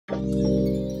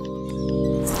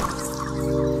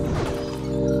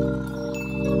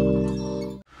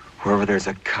Wherever there's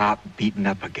a cop beating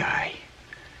up a guy,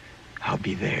 I'll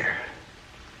be there.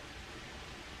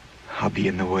 I'll be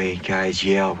in the way guys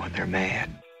yell when they're mad.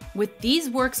 With these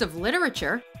works of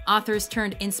literature, authors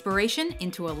turned inspiration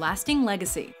into a lasting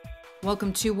legacy.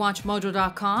 Welcome to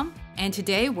WatchMojo.com, and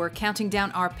today we're counting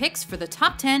down our picks for the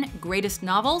top 10 greatest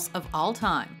novels of all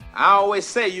time. I always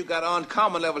say you got an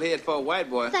uncommon level head for a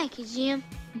white boy. Thank you, Jim.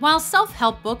 While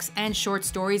self-help books and short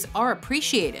stories are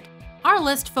appreciated, our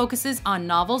list focuses on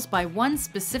novels by one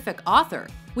specific author,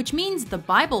 which means the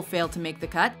Bible failed to make the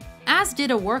cut, as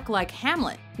did a work like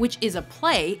Hamlet, which is a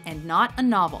play and not a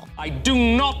novel. I do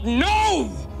not know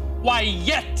why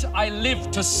yet I live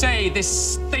to say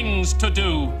this thing's to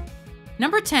do.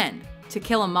 Number 10, To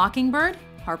Kill a Mockingbird,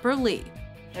 Harper Lee.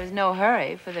 There was no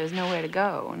hurry, for there was nowhere to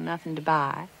go, nothing to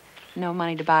buy, no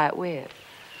money to buy it with.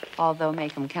 Although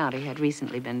Macomb County had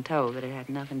recently been told that it had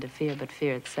nothing to fear but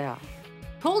fear itself.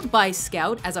 Told by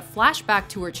Scout as a flashback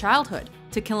to her childhood,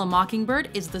 To Kill a Mockingbird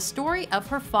is the story of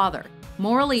her father,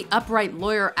 morally upright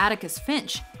lawyer Atticus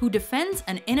Finch, who defends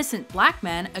an innocent black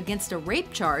man against a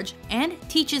rape charge and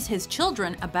teaches his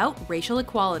children about racial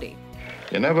equality.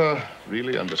 You never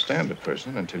really understand a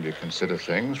person until you consider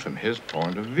things from his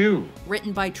point of view.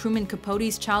 Written by Truman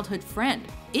Capote's childhood friend,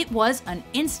 it was an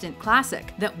instant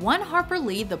classic that won Harper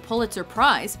Lee the Pulitzer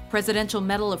Prize, Presidential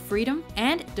Medal of Freedom,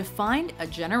 and defined a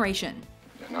generation.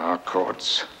 In our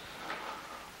courts,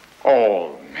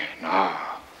 all men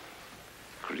are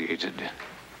created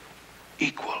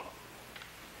equal.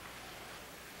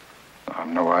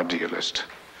 I'm no idealist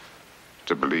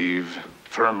to believe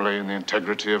firmly in the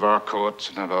integrity of our courts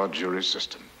and of our jury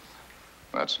system.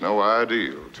 That's no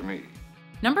ideal to me.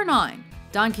 Number 9,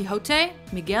 Don Quixote,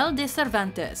 Miguel de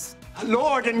Cervantes.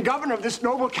 Lord and governor of this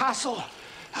noble castle,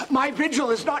 my vigil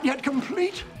is not yet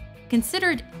complete.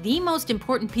 Considered the most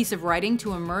important piece of writing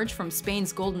to emerge from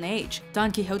Spain's Golden Age,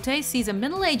 Don Quixote sees a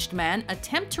middle-aged man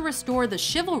attempt to restore the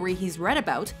chivalry he's read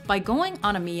about by going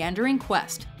on a meandering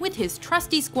quest, with his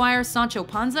trusty squire Sancho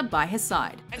Panza by his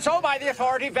side. And so by the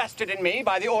authority vested in me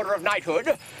by the order of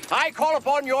knighthood, I call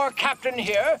upon your captain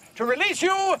here to release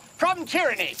you from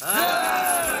tyranny.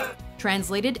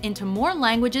 Translated into more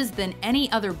languages than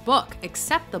any other book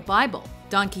except the Bible,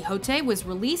 Don Quixote was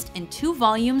released in 2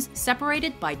 volumes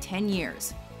separated by 10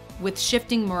 years. With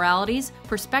shifting moralities,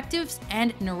 perspectives,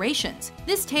 and narrations,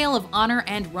 this tale of honor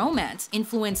and romance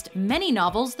influenced many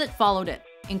novels that followed it,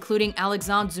 including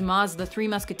Alexandre Dumas' The Three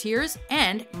Musketeers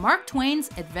and Mark Twain's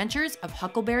Adventures of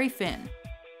Huckleberry Finn.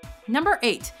 Number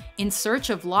 8, In Search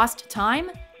of Lost Time,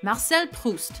 Marcel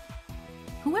Proust.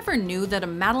 Whoever knew that a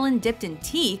Madeleine dipped in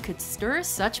tea could stir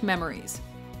such memories?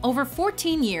 Over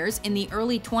 14 years in the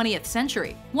early 20th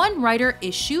century, one writer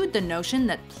eschewed the notion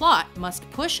that plot must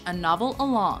push a novel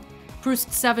along.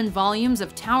 Proust's 7 volumes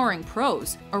of towering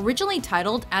prose, originally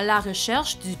titled À la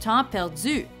recherche du temps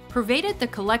perdu, pervaded the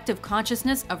collective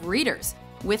consciousness of readers,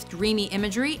 with dreamy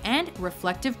imagery and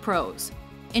reflective prose.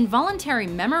 Involuntary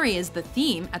memory is the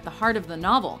theme at the heart of the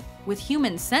novel, with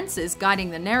human senses guiding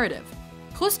the narrative.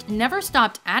 Proust never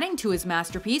stopped adding to his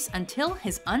masterpiece until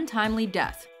his untimely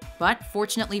death. But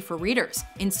fortunately for readers,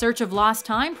 In Search of Lost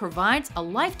Time provides a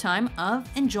lifetime of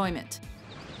enjoyment.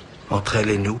 Entre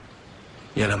les nous,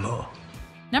 y a la mort.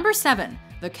 Number 7,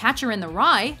 The Catcher in the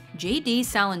Rye, J.D.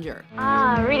 Salinger.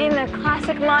 Reading the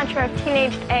classic mantra of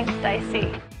teenage angst, I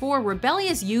see. For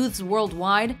rebellious youths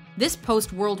worldwide, this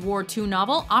post-World War II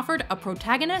novel offered a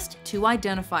protagonist to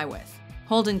identify with.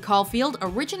 Holden Caulfield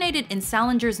originated in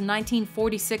Salinger's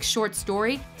 1946 short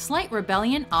story, Slight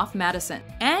Rebellion off Madison,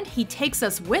 and he takes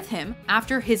us with him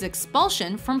after his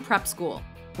expulsion from prep school.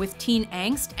 With teen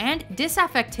angst and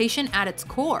disaffection at its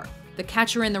core, The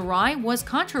Catcher in the Rye was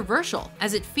controversial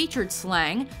as it featured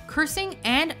slang, cursing,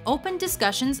 and open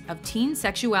discussions of teen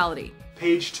sexuality.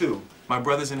 Page 2, my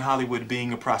brother's in Hollywood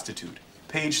being a prostitute.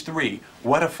 Page 3,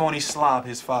 what a phony slob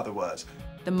his father was.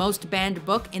 The most banned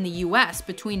book in the US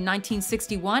between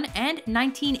 1961 and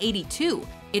 1982,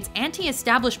 its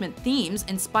anti-establishment themes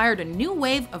inspired a new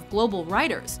wave of global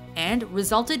writers and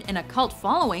resulted in a cult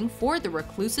following for the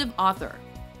reclusive author.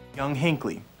 Young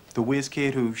Hinckley, the whiz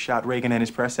kid who shot Reagan and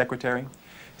his press secretary,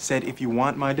 said if you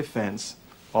want my defense,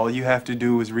 all you have to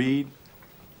do is read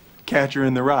Catcher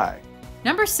in the Rye.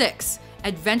 Number 6,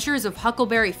 Adventures of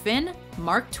Huckleberry Finn,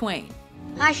 Mark Twain.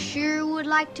 I sure would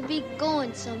like to be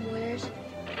going somewheres.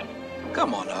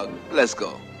 Come on, Hug. Let's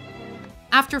go.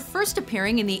 After first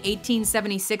appearing in the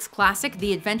 1876 classic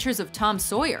The Adventures of Tom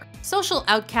Sawyer, social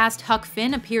outcast Huck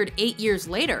Finn appeared 8 years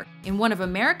later in one of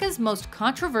America's most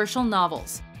controversial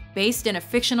novels. Based in a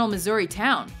fictional Missouri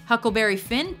town, Huckleberry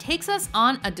Finn takes us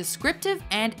on a descriptive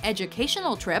and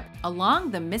educational trip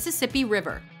along the Mississippi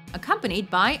River. accompanied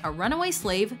by a runaway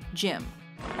slave, Jim.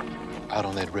 Out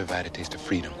on that river, I had a taste of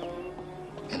freedom.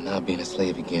 And now being a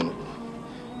slave again,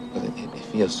 well, it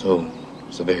feels so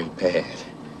very bad.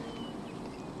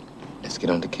 Let's get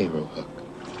on to Cairo, Huck.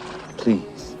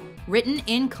 Please. Written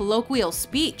in colloquial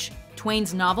speech,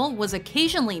 Twain's novel was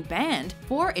occasionally banned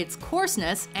for its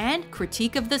coarseness and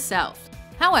critique of the South.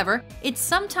 However, its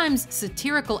sometimes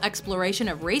satirical exploration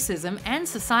of racism and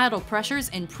societal pressures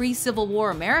in pre-Civil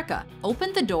War America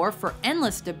opened the door for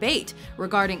endless debate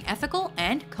regarding ethical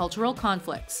and cultural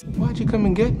conflicts. Why'd you come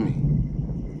and get me?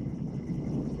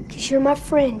 'Cause you're my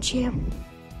friend, Jim.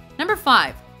 Number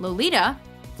 5. Lolita,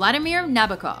 Vladimir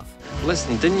Nabokov.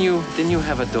 Listen, didn't you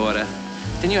have a daughter?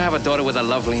 Didn't you have a daughter with a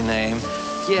lovely name?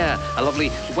 Yeah, a lovely,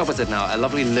 what was it now? A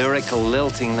lovely lyrical,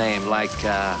 lilting name like,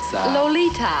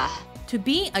 Lolita. To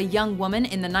be a young woman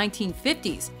in the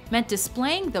 1950s meant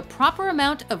displaying the proper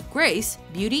amount of grace,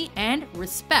 beauty, and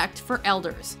respect for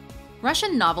elders.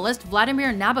 Russian novelist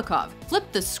Vladimir Nabokov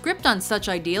flipped the script on such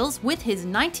ideals with his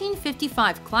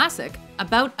 1955 classic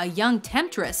about a young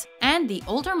temptress and the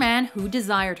older man who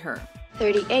desired her.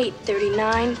 38,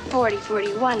 39, 40,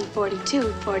 41,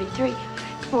 42, 43,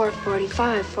 44,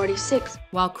 45, 46.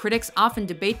 While critics often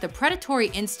debate the predatory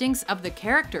instincts of the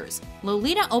characters,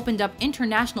 Lolita opened up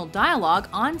international dialogue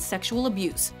on sexual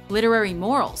abuse, literary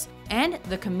morals, and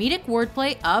the comedic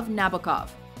wordplay of Nabokov.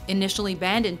 Initially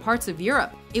banned in parts of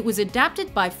Europe, it was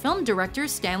adapted by film director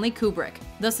Stanley Kubrick,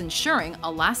 thus ensuring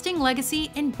a lasting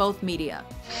legacy in both media.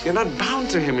 You're not bound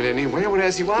to him in any way,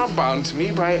 whereas you are bound to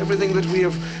me by everything that we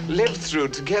have lived through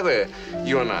together,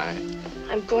 you and I.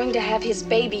 I'm going to have his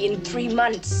baby in 3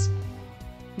 months.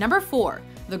 Number 4.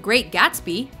 The Great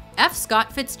Gatsby, F.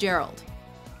 Scott Fitzgerald.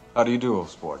 How do you do, old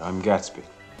sport? I'm Gatsby.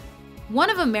 One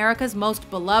of America's most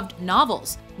beloved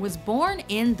novels was born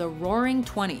in the Roaring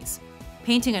 '20s.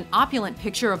 Painting an opulent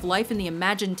picture of life in the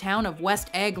imagined town of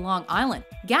West Egg, Long Island,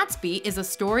 Gatsby is a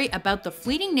story about the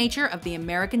fleeting nature of the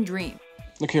American dream.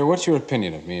 Look here, what's your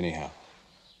opinion of me anyhow?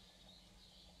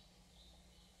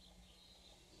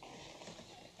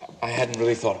 I hadn't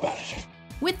really thought about it.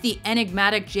 With the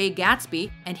enigmatic Jay Gatsby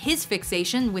and his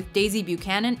fixation with Daisy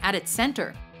Buchanan at its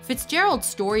center, Fitzgerald's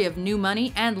story of new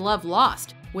money and love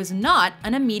lost was not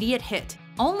an immediate hit,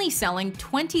 only selling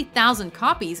 20,000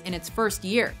 copies in its first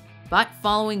year. But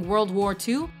following World War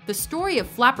II, the story of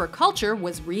flapper culture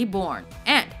was reborn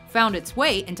and found its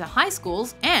way into high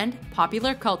schools and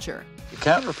popular culture. You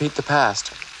can't repeat the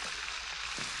past.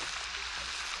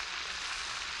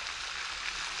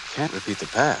 Can't repeat the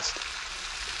past.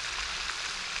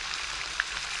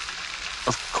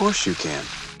 Of course you can.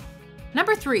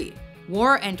 Number 3.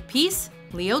 War and Peace,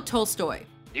 Leo Tolstoy.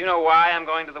 Do you know why I'm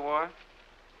going to the war? Do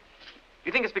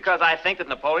you think it's because I think that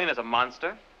Napoleon is a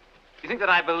monster? Do you think that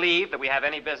I believe that we have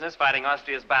any business fighting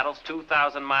Austria's battles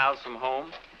 2,000 miles from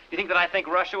home? Do you think that I think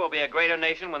Russia will be a greater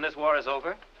nation when this war is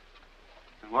over?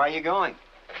 And why are you going?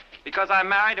 Because I'm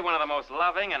married to one of the most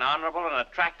loving and honorable and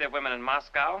attractive women in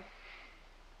Moscow,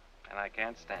 and I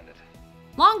can't stand it.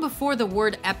 Long before the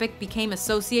word epic became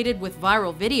associated with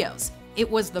viral videos, it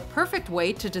was the perfect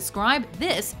way to describe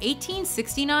this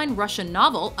 1869 Russian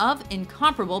novel of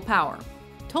incomparable power.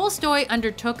 Tolstoy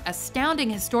undertook astounding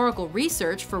historical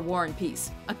research for War and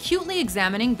Peace, acutely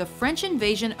examining the French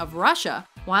invasion of Russia,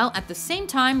 while at the same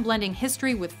time blending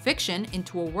history with fiction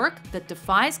into a work that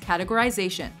defies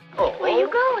categorization. Oh, Where are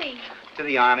you going? To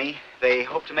the army. They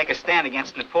hope to make a stand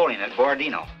against Napoleon at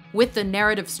Borodino. With the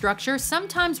narrative structure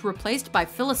sometimes replaced by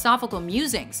philosophical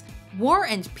musings, War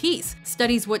and Peace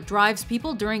studies what drives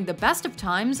people during the best of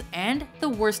times and the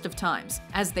worst of times,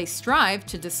 as they strive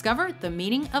to discover the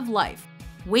meaning of life.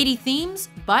 Weighty themes,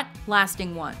 but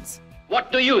lasting ones.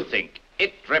 What do you think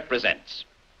it represents?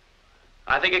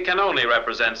 I think it can only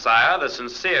represent, sire, the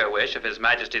sincere wish of His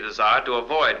Majesty the Tsar to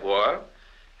avoid war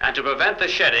and to prevent the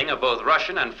shedding of both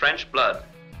Russian and French blood.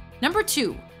 Number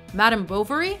 2. Madame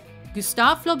Bovary,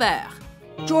 Gustave Flaubert.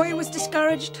 Joy was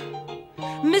discouraged.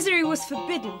 Misery was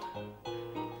forbidden.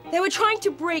 They were trying to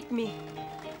break me,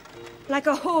 like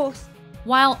a horse.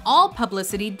 While all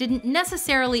publicity didn't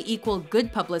necessarily equal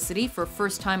good publicity for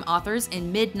first-time authors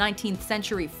in mid-19th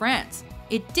century France,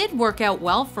 it did work out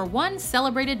well for one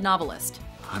celebrated novelist.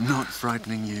 I'm not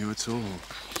frightening you at all.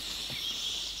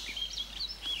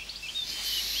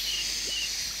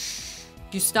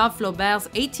 Gustave Flaubert's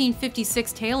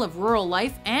 1856 tale of rural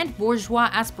life and bourgeois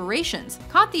aspirations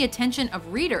caught the attention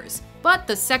of readers, but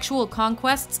the sexual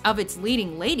conquests of its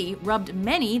leading lady rubbed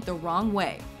many the wrong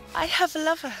way. I have a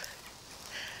lover.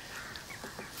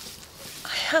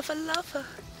 I have a lover.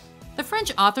 The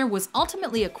French author was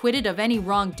ultimately acquitted of any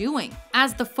wrongdoing,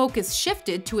 as the focus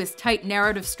shifted to his tight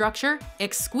narrative structure,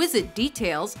 exquisite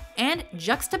details, and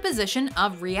juxtaposition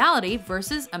of reality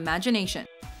versus imagination.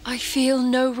 I feel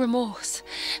no remorse,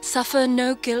 suffer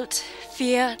no guilt,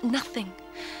 fear nothing.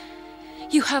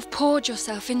 You have poured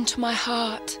yourself into my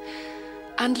heart,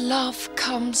 and love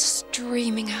comes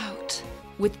streaming out.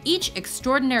 With each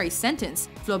extraordinary sentence,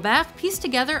 Flaubert pieced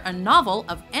together a novel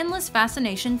of endless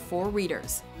fascination for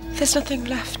readers. There's nothing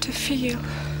left to feel.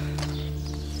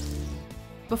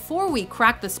 Before we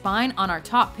crack the spine on our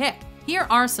top pick, here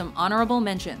are some honorable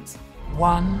mentions.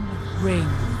 One ring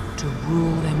to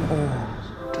rule them all.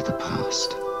 To the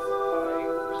past,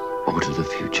 or to the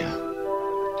future.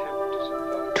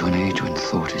 To an age when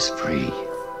thought is free.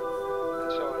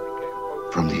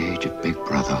 From the age of Big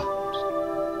Brother.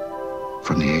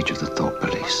 From the age of the thought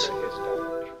police.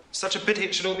 Such a pity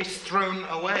it should all be thrown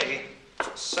away.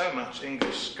 So much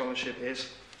English scholarship is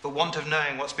for want of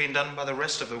knowing what's been done by the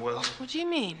rest of the world. What do you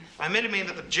mean? I merely mean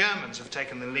that the Germans have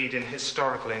taken the lead in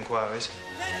historical inquiries.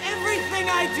 Everything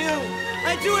I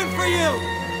do it for you.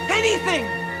 Anything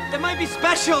that might be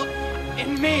special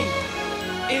in me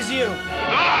is you.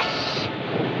 Thus,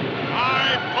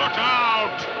 I put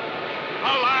out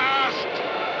the last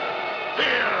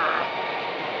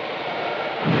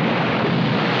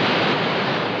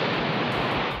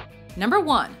fear. Number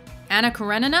 1. Anna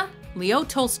Karenina, Leo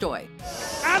Tolstoy.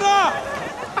 Anna!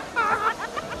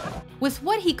 With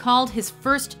what he called his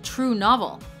first true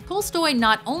novel, Tolstoy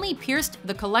not only pierced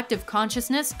the collective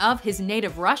consciousness of his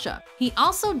native Russia, he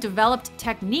also developed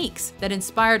techniques that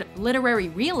inspired literary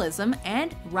realism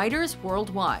and writers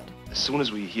worldwide. As soon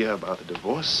as we hear about the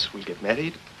divorce, we'll get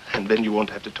married, and then you won't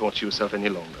have to torture yourself any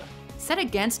longer. Set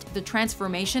against the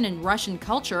transformation in Russian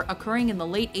culture occurring in the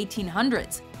late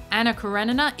 1800s, Anna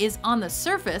Karenina is on the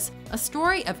surface a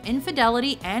story of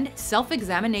infidelity and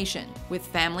self-examination, with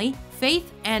family,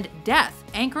 faith, and death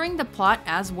anchoring the plot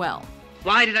as well.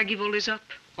 Why did I give all this up?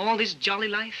 All this jolly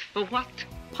life? For what?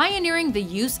 Pioneering the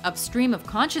use of stream of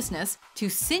consciousness to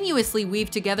sinuously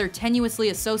weave together tenuously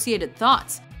associated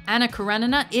thoughts, Anna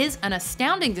Karenina is an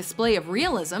astounding display of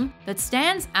realism that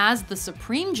stands as the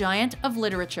supreme giant of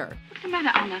literature. What's the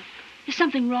matter, Anna? Is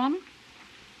something wrong?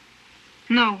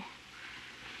 No.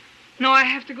 No, I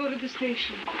have to go to the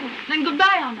station. Oh, then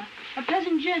goodbye, Anna. A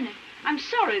pleasant journey. I'm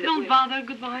sorry that Don't bother.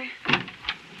 Goodbye.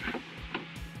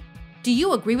 Do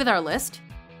you agree with our list?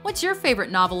 What's your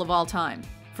favorite novel of all time?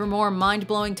 For more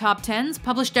mind-blowing top 10s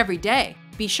published every day,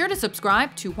 be sure to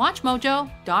subscribe to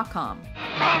WatchMojo.com.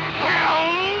 From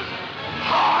hell's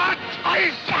hot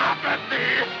ice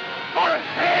apathy!